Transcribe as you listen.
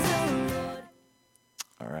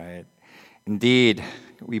Indeed,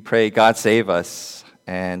 we pray God save us.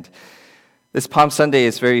 And this Palm Sunday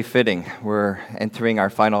is very fitting. We're entering our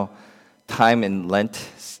final time in Lent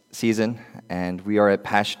season, and we are at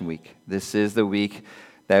Passion Week. This is the week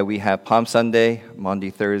that we have Palm Sunday, Maundy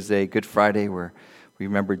Thursday, Good Friday, where we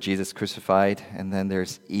remember Jesus crucified, and then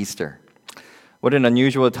there's Easter. What an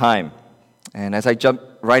unusual time. And as I jump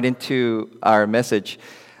right into our message,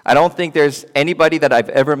 I don't think there's anybody that I've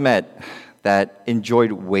ever met that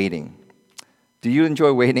enjoyed waiting. Do you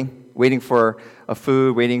enjoy waiting? Waiting for a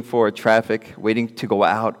food, waiting for traffic, waiting to go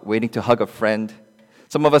out, waiting to hug a friend.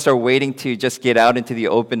 Some of us are waiting to just get out into the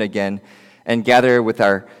open again and gather with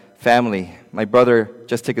our family. My brother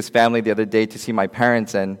just took his family the other day to see my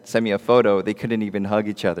parents and sent me a photo. They couldn't even hug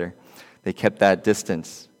each other. They kept that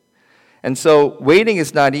distance. And so waiting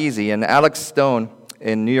is not easy. And Alex Stone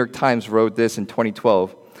in New York Times wrote this in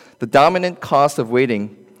 2012. The dominant cost of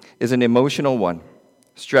waiting is an emotional one.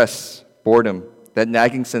 Stress, boredom, that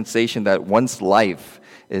nagging sensation that one's life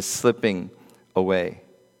is slipping away.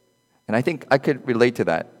 And I think I could relate to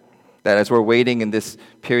that as we're waiting in this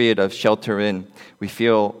period of shelter in, we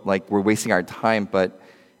feel like we're wasting our time, but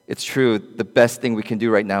it's true, the best thing we can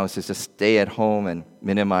do right now is to just stay at home and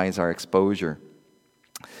minimize our exposure.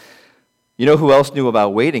 You know who else knew about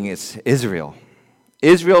waiting? It's Israel.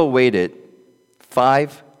 Israel waited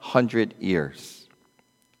 500 years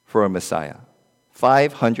for a Messiah.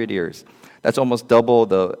 500 years. That's almost double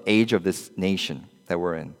the age of this nation that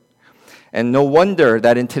we're in. And no wonder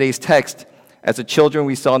that in today's text, as the children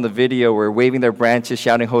we saw in the video were waving their branches,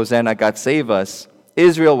 shouting, Hosanna, God save us,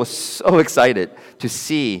 Israel was so excited to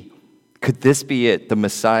see, could this be it? The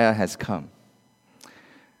Messiah has come.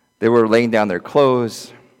 They were laying down their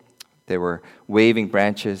clothes. They were waving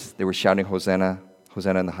branches. They were shouting, Hosanna,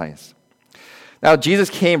 Hosanna in the highest. Now, Jesus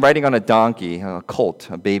came riding on a donkey, a colt,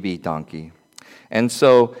 a baby donkey. And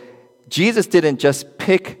so Jesus didn't just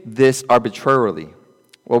pick this arbitrarily.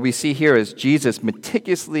 What we see here is Jesus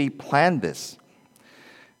meticulously planned this.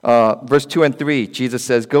 Verse 2 and 3, Jesus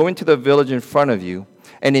says, go into the village in front of you,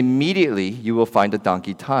 and immediately you will find a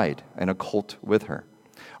donkey tied and a colt with her.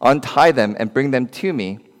 Untie them and bring them to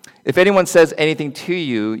me. If anyone says anything to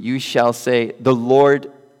you, you shall say, the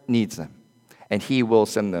Lord needs them, and he will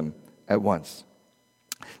send them at once.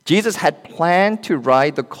 Jesus had planned to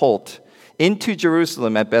ride the colt into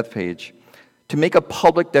Jerusalem at Bethphage to make a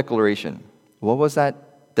public declaration. What was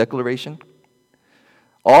that declaration?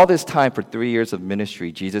 All this time, for 3 years of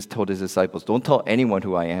ministry, Jesus told his disciples, don't tell anyone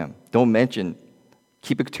who I am. Don't mention.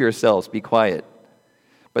 Keep it to yourselves. Be quiet.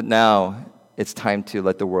 But now it's time to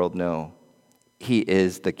let the world know he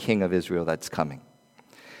is the King of Israel that's coming.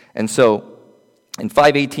 And so in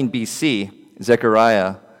 518 BC,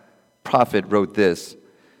 Zechariah, prophet, wrote this,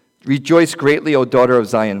 rejoice greatly, O daughter of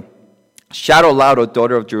Zion. Shout aloud, O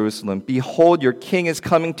daughter of Jerusalem. Behold, your king is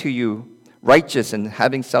coming to you. Righteous and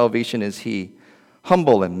having salvation is he.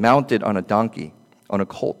 Humble and mounted on a donkey, on a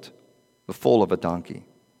colt, the foal of a donkey.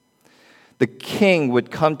 The king would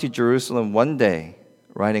come to Jerusalem one day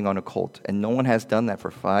riding on a colt, and no one has done that for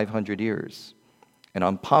 500 years. And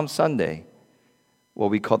on Palm Sunday, what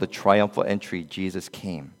we call the triumphal entry, Jesus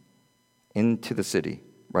came into the city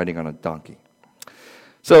riding on a donkey.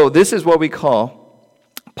 So this is what we call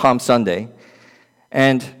Palm Sunday,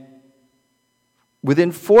 and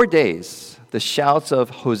within 4 days, the shouts of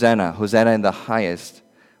Hosanna, Hosanna in the highest,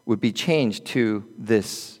 would be changed to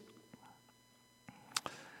this.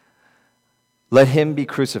 Let him be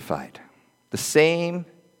crucified. The same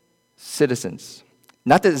citizens,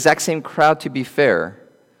 not the exact same crowd to be fair,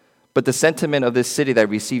 but the sentiment of this city that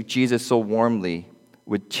received Jesus so warmly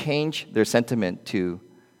would change their sentiment to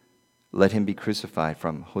let him be crucified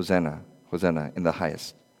from Hosanna, Hosanna in the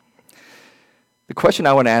highest. The question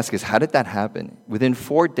I want to ask is, how did that happen? Within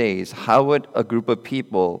 4 days, how would a group of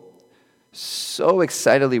people so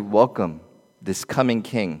excitedly welcome this coming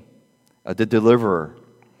king, the deliverer,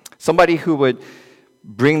 somebody who would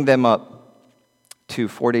bring them up to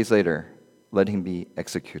 4 days later, let him be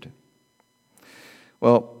executed?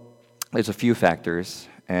 Well, there's a few factors,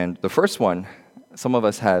 and the first one, some of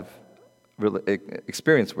us have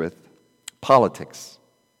experience with, politics.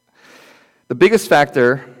 The biggest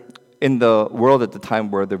factor in the world at the time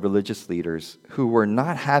were the religious leaders who were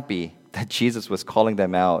not happy that Jesus was calling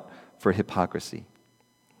them out for hypocrisy.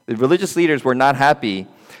 The religious leaders were not happy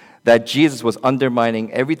that Jesus was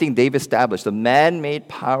undermining everything they've established, the man-made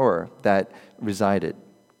power that resided.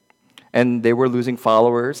 And they were losing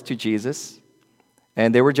followers to Jesus,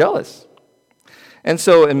 and they were jealous. And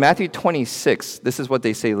so in Matthew 26, this is what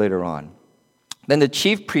they say later on. Then the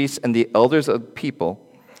chief priests and the elders of the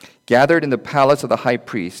people gathered in the palace of the high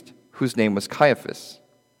priest, whose name was Caiaphas.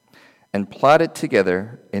 and plotted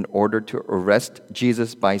together in order to arrest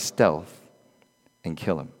Jesus by stealth and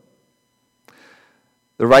kill him.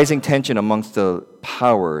 The rising tension amongst the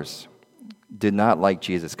powers did not like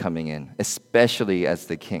Jesus coming in, especially as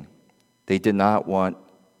the king. They did not want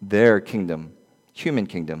their kingdom, human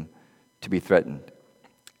kingdom, to be threatened.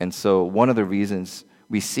 And so one of the reasons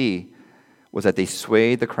we see was that they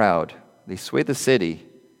swayed the crowd, they swayed the city,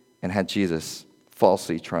 and had Jesus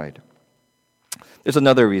falsely tried. There's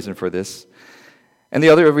another reason for this. And the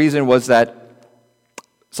other reason was that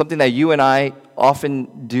something that you and I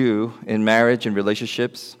often do in marriage and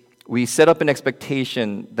relationships, we set up an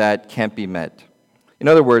expectation that can't be met. In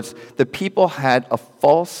other words, the people had a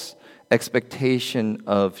false expectation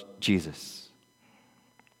of Jesus.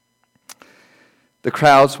 The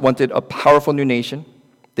crowds wanted a powerful new nation.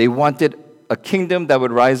 They wanted a kingdom that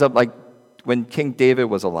would rise up like when King David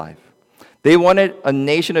was alive. They wanted a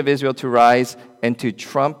nation of Israel to rise and to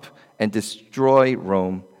trump and destroy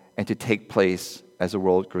Rome and to take place as a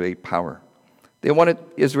world great power. They wanted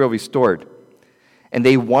Israel restored, and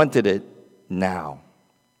they wanted it now.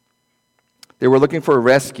 They were looking for a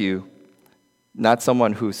rescue, not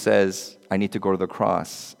someone who says, I need to go to the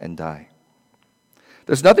cross and die.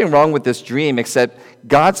 There's nothing wrong with this dream, except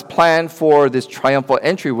God's plan for this triumphal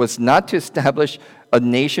entry was not to establish a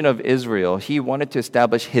nation of Israel. He wanted to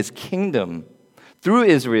establish his kingdom through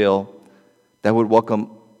Israel that would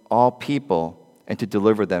welcome all people and to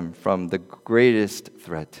deliver them from the greatest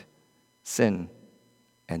threat, sin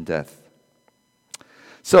and death.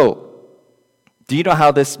 So, do you know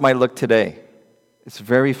how this might look today? It's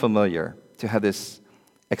very familiar to have this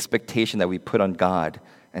expectation that we put on God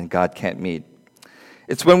and God can't meet.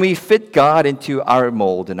 It's when we fit God into our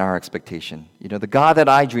mold and our expectation. You know, the God that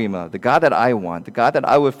I dream of, the God that I want, the God that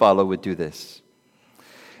I would follow would do this.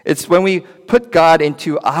 It's when we put God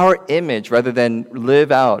into our image rather than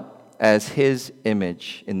live out as his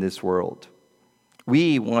image in this world.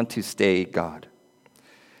 We want to stay God.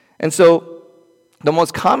 And so the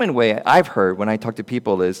most common way I've heard when I talk to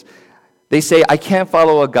people is they say, I can't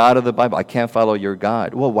follow a God of the Bible. I can't follow your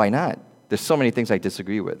God. Well, why not? There's so many things I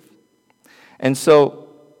disagree with. And so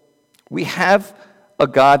we have a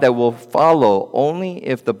God that will follow only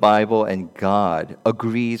if the Bible and God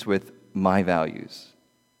agrees with my values,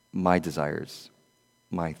 my desires,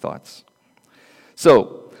 my thoughts.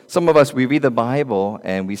 So some of us, we read the Bible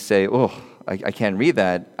and we say, oh, I can't read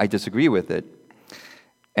that. I disagree with it.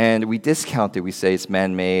 And we discount it. We say it's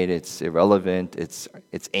man-made, it's irrelevant, it's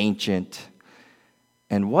ancient.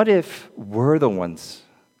 And what if we're the ones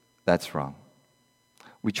that's wrong?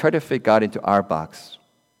 We try to fit God into our box,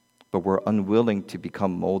 but we're unwilling to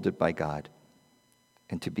become molded by God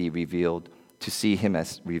and to be revealed, to see him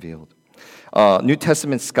as revealed. New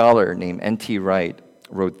Testament scholar named N.T. Wright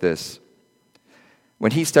wrote this.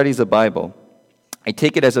 When he studies the Bible, I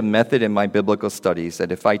take it as a method in my biblical studies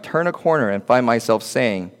that if I turn a corner and find myself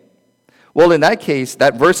saying, well, in that case,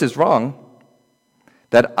 that verse is wrong,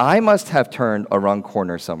 that I must have turned a wrong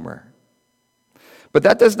corner somewhere. But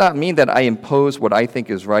that does not mean that I impose what I think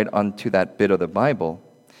is right onto that bit of the Bible.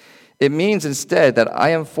 It means instead that I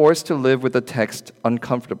am forced to live with the text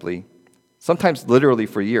uncomfortably, sometimes literally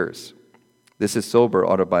for years. This is sober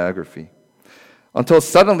autobiography. Until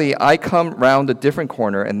suddenly I come round a different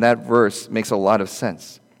corner and that verse makes a lot of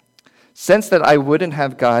sense. Sense that I wouldn't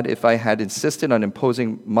have God if I had insisted on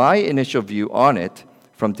imposing my initial view on it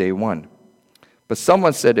from day one. But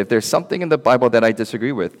someone said, if there's something in the Bible that I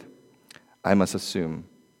disagree with, I must assume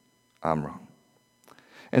I'm wrong.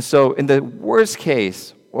 And so in the worst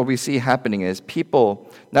case, what we see happening is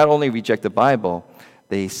people not only reject the Bible,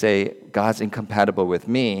 they say God's incompatible with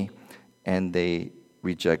me, and they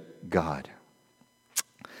reject God.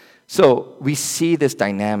 So we see this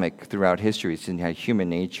dynamic throughout history. It's in human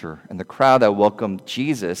nature. And the crowd that welcomed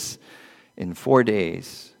Jesus in 4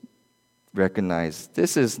 days recognized,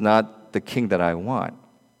 this is not the king that I want.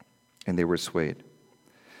 And they were swayed.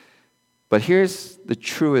 But here's the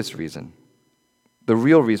truest reason, the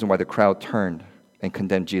real reason why the crowd turned and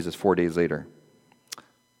condemned Jesus 4 days later.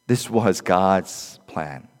 This was God's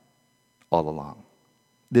plan all along.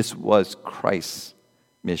 This was Christ's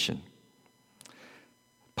mission.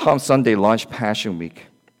 Palm Sunday launched Passion Week,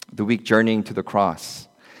 the week journeying to the cross.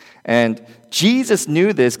 And Jesus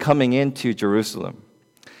knew this coming into Jerusalem.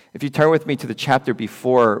 If you turn with me to the chapter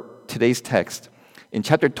before today's text, in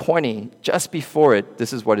chapter 20, just before it,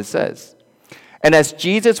 this is what it says. And as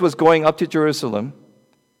Jesus was going up to Jerusalem,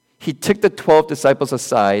 he took the 12 disciples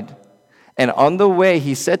aside, and on the way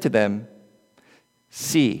he said to them,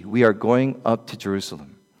 see, we are going up to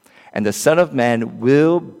Jerusalem, and the Son of Man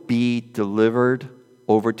will be delivered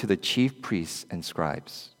over to the chief priests and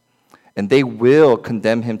scribes, and they will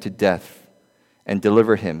condemn him to death and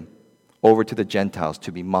deliver him over to the Gentiles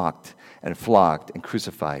to be mocked and flogged and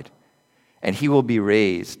crucified. And he will be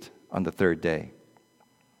raised on the third day.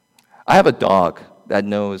 I have a dog that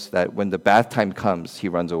knows that when the bath time comes, he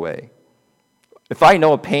runs away. If I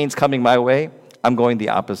know a pain's coming my way, I'm going the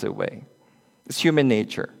opposite way. It's human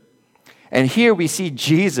nature. And here we see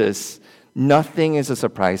Jesus, nothing is a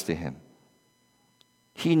surprise to him.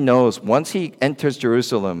 He knows once he enters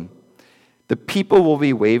Jerusalem, the people will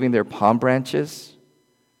be waving their palm branches,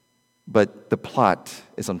 but the plot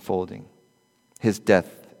is unfolding. His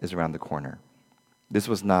death is around the corner. This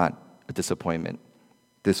was not a disappointment.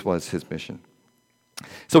 This was his mission.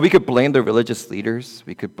 So we could blame the religious leaders.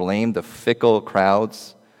 We could blame the fickle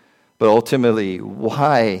crowds. But ultimately,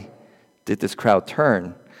 why did this crowd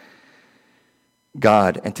turn?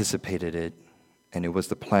 God anticipated it, and it was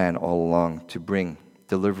the plan all along to bring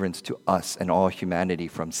deliverance to us and all humanity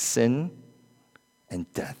from sin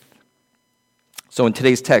and death. So in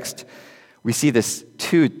today's text, we see this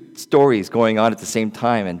two stories going on at the same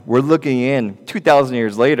time, and we're looking in 2,000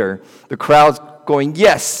 years later, the crowd's going,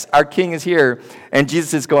 yes, our king is here, and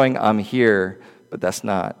Jesus is going, I'm here, but that's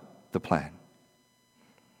not the plan.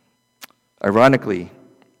 Ironically,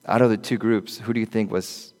 out of the two groups, who do you think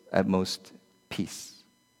was at most peace?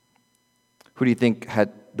 Who do you think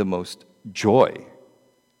had the most joy?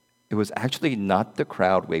 It was actually not the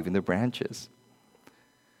crowd waving the branches.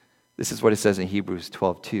 This is what it says in Hebrews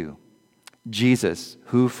 12:2. Jesus,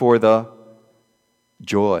 who for the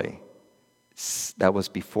joy that was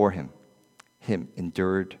before him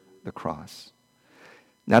endured the cross.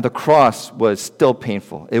 Now the cross was still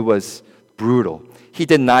painful. It was brutal. He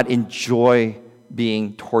did not enjoy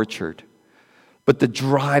being tortured. But the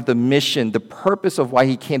drive, the mission, the purpose of why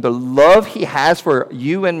he came, the love he has for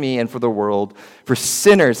you and me and for the world, for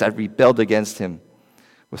sinners that rebelled against him,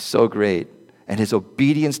 was so great. And his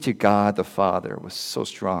obedience to God the Father was so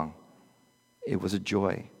strong. It was a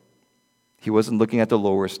joy. He wasn't looking at the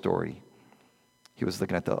lower story. He was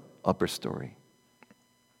looking at the upper story.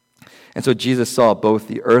 And so Jesus saw both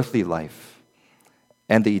the earthly life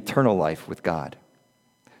and the eternal life with God.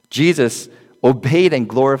 Jesus obeyed and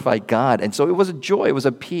glorified God. And so it was a joy, it was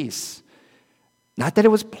a peace. Not that it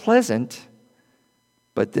was pleasant,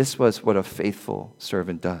 but this was what a faithful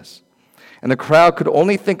servant does. And the crowd could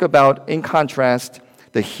only think about, in contrast,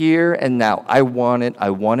 the here and now. I want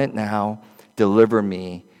it now, deliver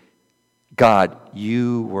me. God,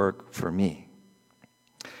 you work for me.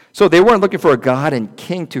 So they weren't looking for a God and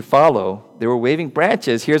king to follow. They were waving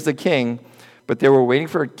branches, here's the king, but they were waiting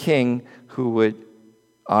for a king who would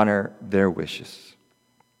honor their wishes.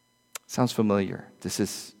 Sounds familiar. This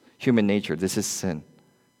is human nature. This is sin.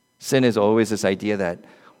 Sin is always this idea that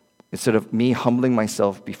instead of me humbling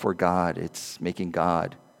myself before God, it's making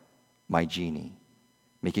God my genie,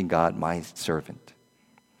 making God my servant.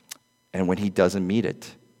 And when he doesn't meet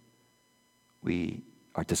it, we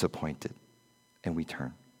are disappointed and we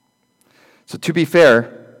turn. So to be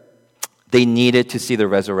fair, they needed to see the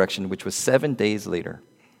resurrection, which was 7 days later.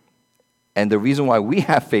 And the reason why we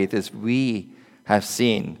have faith is we have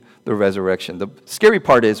seen the resurrection. The scary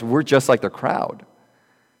part is we're just like the crowd.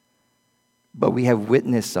 But we have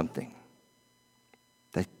witnessed something.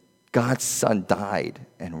 That God's Son died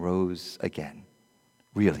and rose again.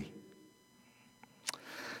 Really.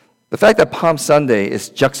 The fact that Palm Sunday is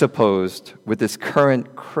juxtaposed with this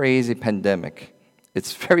current crazy pandemic,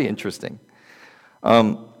 it's very interesting.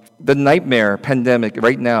 The nightmare pandemic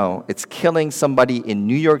right now, it's killing somebody in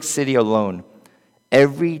New York City alone.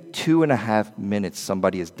 Every 2.5 minutes,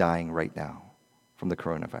 somebody is dying right now from the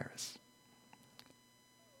coronavirus.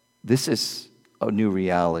 This is a new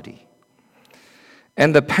reality.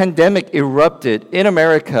 And the pandemic erupted in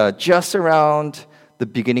America just around the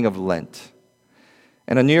beginning of Lent.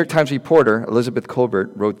 And a New York Times reporter, Elizabeth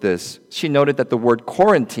Colbert, wrote this. She noted that the word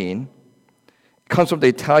quarantine comes from the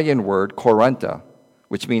Italian word quaranta,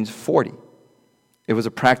 which means 40. It was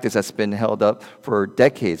a practice that's been held up for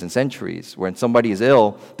decades and centuries. When somebody is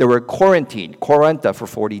ill, they were quarantined, quaranta, for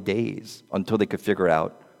 40 days until they could figure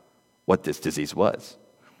out what this disease was.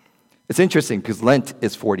 It's interesting because Lent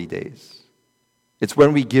is 40 days. It's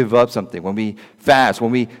when we give up something, when we fast,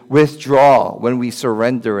 when we withdraw, when we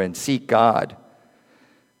surrender and seek God.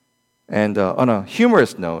 And on a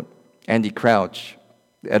humorous note, Andy Crouch,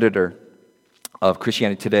 the editor of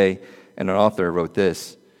Christianity Today and an author, wrote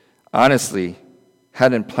this: honestly,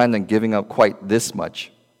 hadn't planned on giving up quite this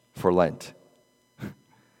much for Lent. A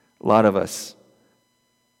lot of us,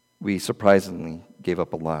 we surprisingly gave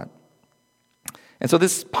up a lot. And so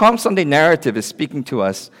this Palm Sunday narrative is speaking to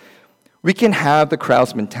us. We can have the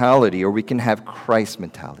crowd's mentality or we can have Christ's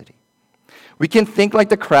mentality. We can think like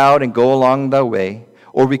the crowd and go along the way,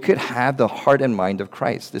 or we could have the heart and mind of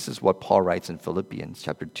Christ. This is what Paul writes in Philippians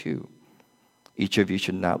chapter 2. Each of you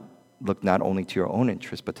should not look not only to your own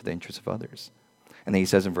interest, but to the interest of others. And then he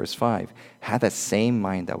says in verse 5, have that same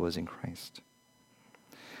mind that was in Christ.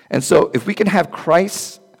 And so if we can have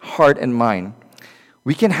Christ's heart and mind,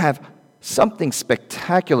 we can have something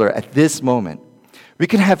spectacular at this moment. We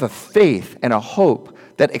can have a faith and a hope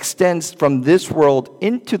that extends from this world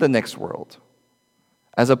into the next world,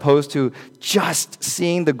 as opposed to just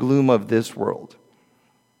seeing the gloom of this world.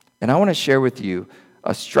 And I want to share with you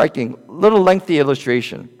a striking, little lengthy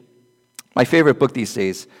illustration. My favorite book these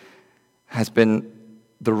days has been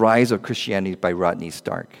The Rise of Christianity by Rodney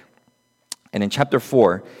Stark. And in chapter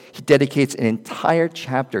 4, he dedicates an entire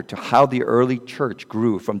chapter to how the early church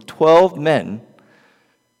grew from 12 men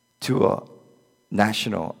to a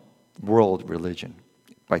national world religion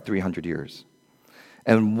by 300 years.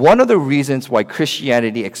 And one of the reasons why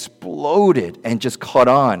Christianity exploded and just caught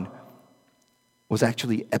on was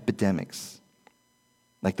actually epidemics,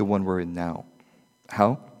 like the one we're in now.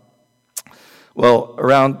 How? Well,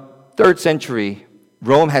 around 3rd century,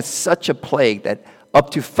 Rome had such a plague that up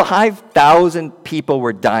to 5,000 people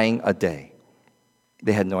were dying a day.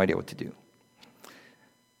 They had no idea what to do.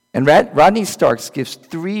 And Rodney Stark gives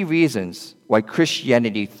 3 reasons why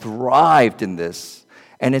Christianity thrived in this,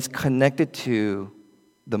 and it's connected to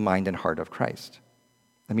the mind and heart of Christ.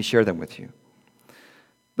 Let me share them with you.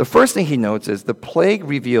 The first thing he notes is the plague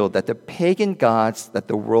revealed that the pagan gods that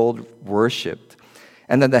the world worshipped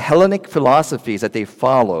and then the Hellenic philosophies that they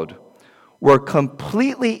followed were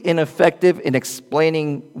completely ineffective in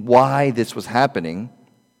explaining why this was happening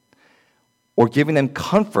or giving them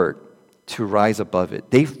comfort to rise above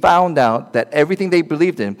it. They found out that everything they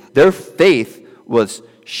believed in, their faith was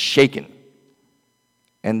shaken.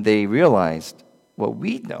 And they realized what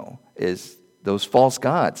we know is those false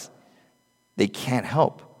gods, they can't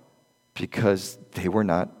help because they were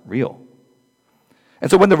not real.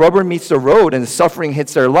 And so when the rubber meets the road and the suffering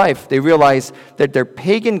hits their life, they realize that their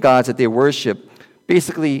pagan gods that they worship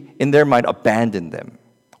basically, in their mind, abandoned them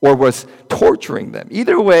or was torturing them.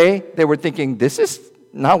 Either way, they were thinking, this is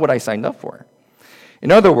not what I signed up for.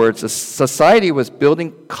 In other words, the society was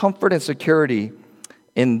building comfort and security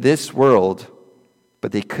in this world,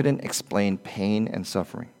 but they couldn't explain pain and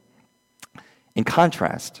suffering. In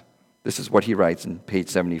contrast, this is what he writes in page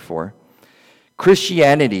 74.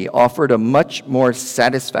 Christianity offered a much more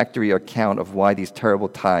satisfactory account of why these terrible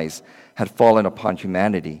ties had fallen upon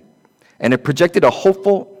humanity. And it projected a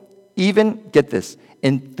hopeful, even, get this,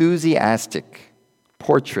 enthusiastic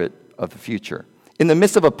portrait of the future. In the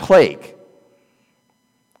midst of a plague,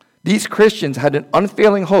 these Christians had an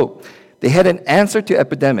unfailing hope. They had an answer to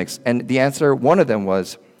epidemics, and the answer, one of them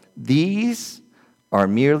was, these are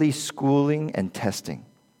merely schooling and testing.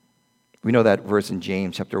 We know that verse in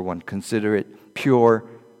James chapter 1, consider it pure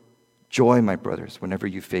joy, my brothers, whenever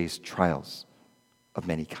you face trials of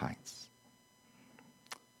many kinds.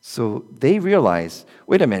 So they realize,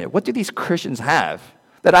 wait a minute, what do these Christians have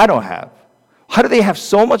that I don't have? How do they have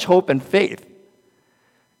so much hope and faith?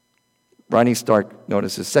 Rodney Stark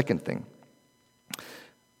noticed the second thing.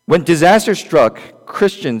 When disaster struck,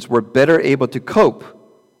 Christians were better able to cope.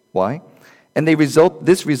 Why? And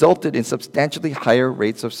this resulted in substantially higher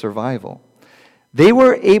rates of survival. They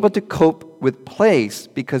were able to cope with plagues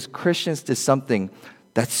because Christians did something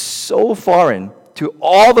that's so foreign to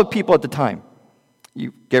all the people at the time.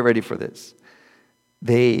 You get ready for this.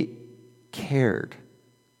 They cared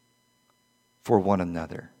for one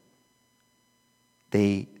another.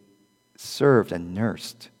 They served and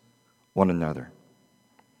nursed one another.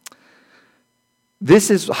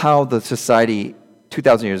 This is how the society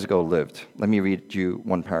 2,000 years ago lived. Let me read you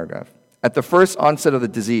one paragraph. At the first onset of the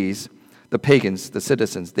disease, the pagans, the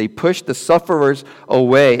citizens, they pushed the sufferers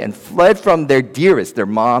away and fled from their dearest, their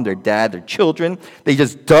mom, their dad, their children. They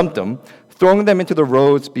just dumped them, throwing them into the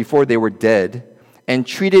roads before they were dead, and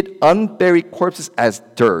treated unburied corpses as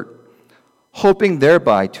dirt, hoping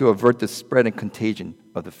thereby to avert the spread and contagion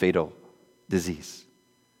of the fatal disease.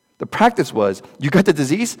 The practice was, you got the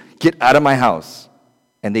disease? Get out of my house.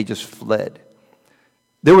 And they just fled.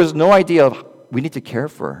 There was no idea of, we need to care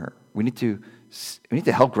for her. We need to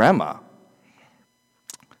help grandma.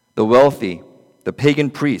 The wealthy, the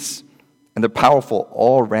pagan priests, and the powerful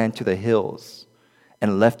all ran to the hills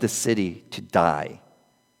and left the city to die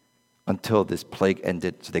until this plague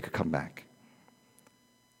ended so they could come back.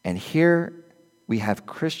 And here we have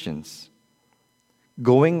Christians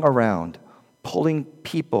going around pulling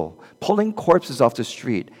corpses off the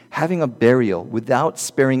street, having a burial without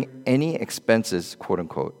sparing any expenses, quote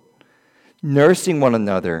unquote, nursing one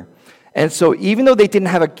another, And so even though they didn't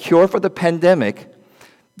have a cure for the pandemic,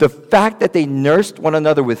 the fact that they nursed one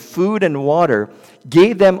another with food and water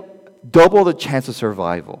gave them double the chance of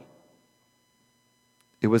survival.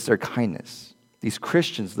 It was their kindness. These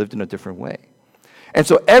Christians lived in a different way. And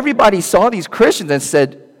so everybody saw these Christians and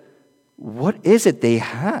said, what is it they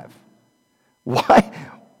have? Why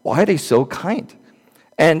are they so kind?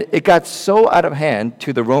 And it got so out of hand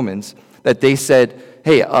to the Romans that they said,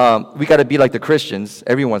 hey, we got to be like the Christians.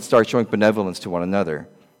 Everyone starts showing benevolence to one another.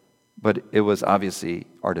 But it was obviously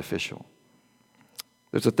artificial.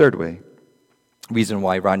 There's a third reason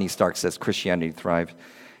why Rodney Stark says Christianity thrived.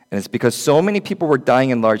 And it's because so many people were dying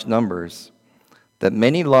in large numbers that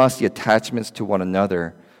many lost the attachments to one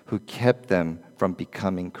another who kept them from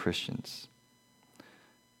becoming Christians.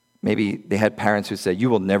 Maybe they had parents who said, you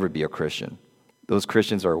will never be a Christian. Those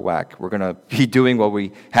Christians are whack. We're going to be doing what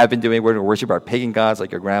we have been doing. We're going to worship our pagan gods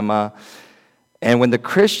like your grandma. And when the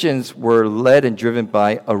Christians were led and driven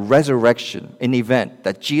by a resurrection, an event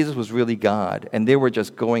that Jesus was really God, and they were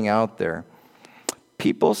just going out there,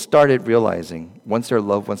 people started realizing, once their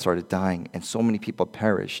loved ones started dying and so many people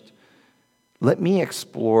perished, let me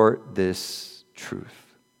explore this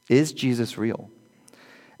truth. Is Jesus real?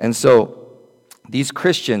 And so these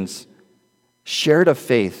Christians shared a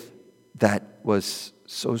faith that was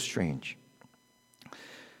so strange.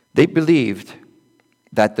 They believed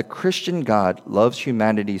that the Christian God loves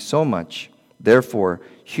humanity so much, therefore,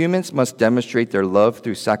 humans must demonstrate their love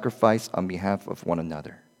through sacrifice on behalf of one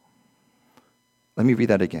another. Let me read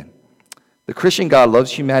that again. The Christian God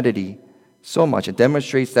loves humanity so much and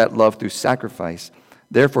demonstrates that love through sacrifice.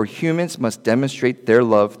 Therefore, humans must demonstrate their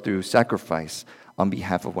love through sacrifice on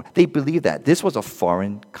behalf of one. They believed that. This was a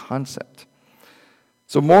foreign concept.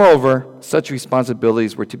 So moreover, such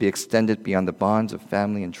responsibilities were to be extended beyond the bonds of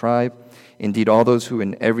family and tribe. Indeed, all those who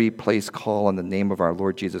in every place call on the name of our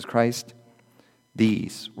Lord Jesus Christ,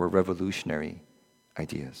 these were revolutionary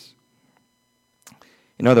ideas.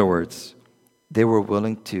 In other words, they were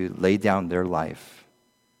willing to lay down their life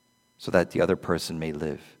so that the other person may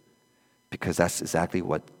live, because that's exactly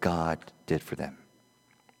what God did for them.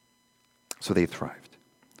 So they thrived.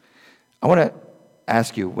 I want to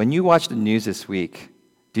ask you, when you watch the news this week,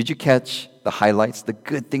 did you catch the highlights, the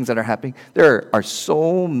good things that are happening? There are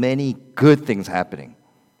so many good things happening.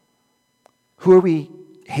 Who are we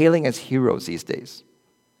hailing as heroes these days?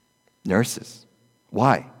 Nurses.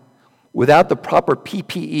 Why? Without the proper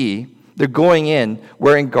PPE, they're going in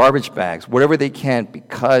wearing garbage bags, whatever they can,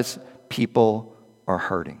 because people are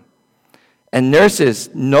hurting. And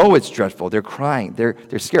nurses know it's dreadful. They're crying.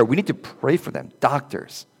 They're scared. We need to pray for them.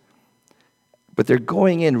 Doctors. But they're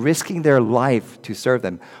going in, risking their life to serve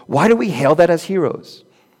them. Why do we hail that as heroes?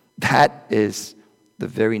 That is the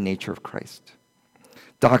very nature of Christ.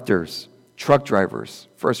 Doctors, truck drivers,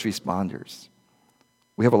 first responders.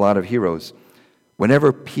 We have a lot of heroes.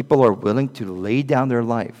 Whenever people are willing to lay down their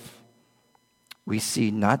life, we see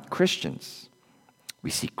not Christians, we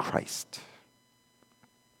see Christ.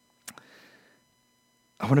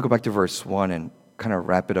 I want to go back to verse 1 and kind of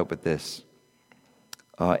wrap it up with this.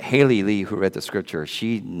 Haley Lee, who read the scripture,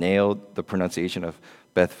 she nailed the pronunciation of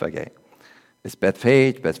Bethphage. It's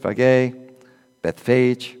Bethphage, Bethphage,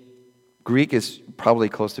 Bethphage. Greek is probably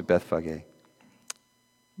close to Bethphage.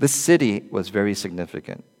 This city was very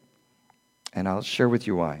significant, and I'll share with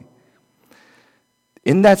you why.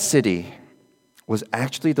 In that city was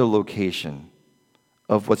actually the location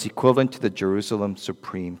of what's equivalent to the Jerusalem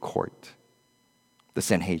Supreme Court, the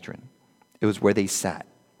Sanhedrin. It was where they sat,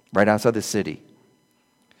 right outside the city.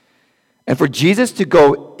 And for Jesus to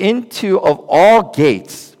go into, of all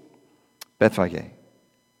gates, Bethphage,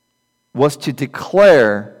 was to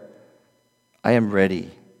declare, I am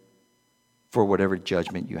ready for whatever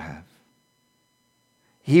judgment you have.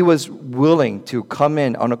 He was willing to come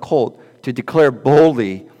in on a colt to declare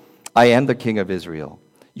boldly, I am the King of Israel.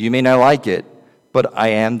 You may not like it, but I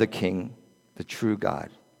am the King, the true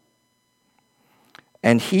God.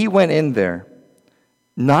 And he went in there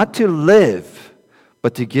not to live,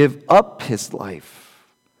 but to give up his life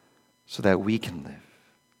so that we can live.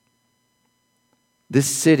 This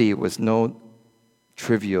city was no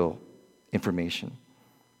trivial information.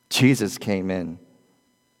 Jesus came in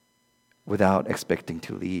without expecting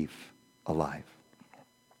to leave alive.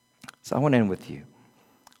 So I want to end with you.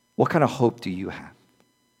 What kind of hope do you have?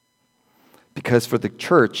 Because for the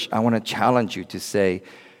church, I want to challenge you to say,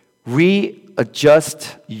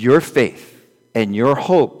 readjust your faith and your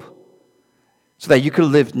hope so that you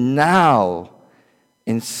can live now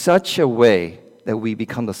in such a way that we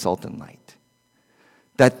become the salt and light.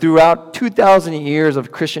 That throughout 2,000 years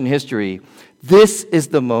of Christian history, this is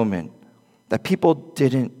the moment that people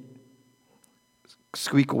didn't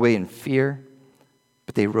squeak away in fear,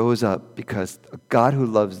 but they rose up because a God who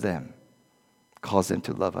loves them calls them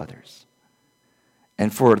to love others.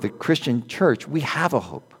 And for the Christian church, we have a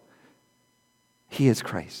hope. He is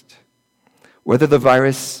Christ. Whether the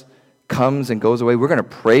virus comes and goes away, we're going to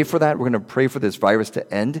pray for that. We're going to pray for this virus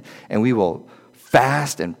to end, and we will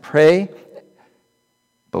fast and pray,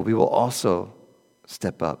 but we will also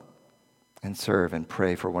step up and serve and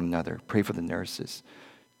pray for one another, pray for the nurses,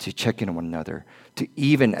 to check in on one another, to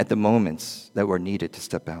even at the moments that we're needed to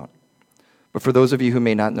step out. But for those of you who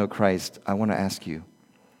may not know Christ, I want to ask you,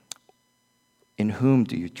 in whom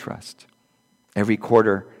do you trust? Every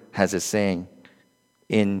quarter has a saying,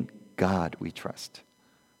 in God we trust.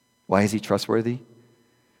 Why is he trustworthy?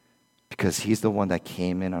 Because he's the one that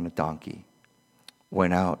came in on a donkey,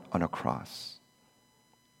 went out on a cross,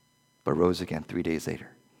 but rose again 3 days later.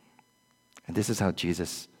 And this is how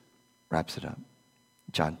Jesus wraps it up.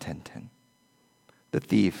 John 10:10. The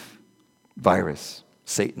thief, virus,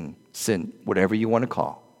 Satan, sin, whatever you want to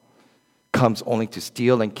call, comes only to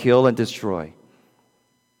steal and kill and destroy.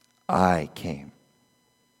 I came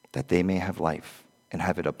that they may have life and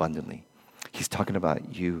have it abundantly. He's talking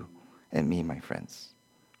about you and me, my friends.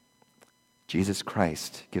 Jesus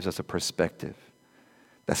Christ gives us a perspective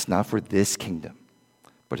that's not for this kingdom,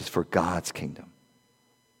 but it's for God's kingdom,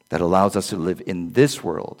 that allows us to live in this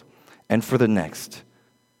world and for the next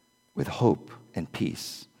with hope and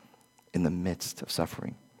peace in the midst of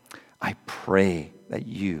suffering. I pray that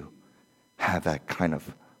you have that kind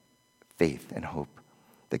of faith and hope,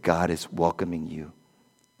 that God is welcoming you,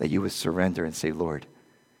 that you would surrender and say, Lord,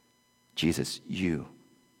 Jesus, you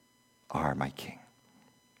are my King.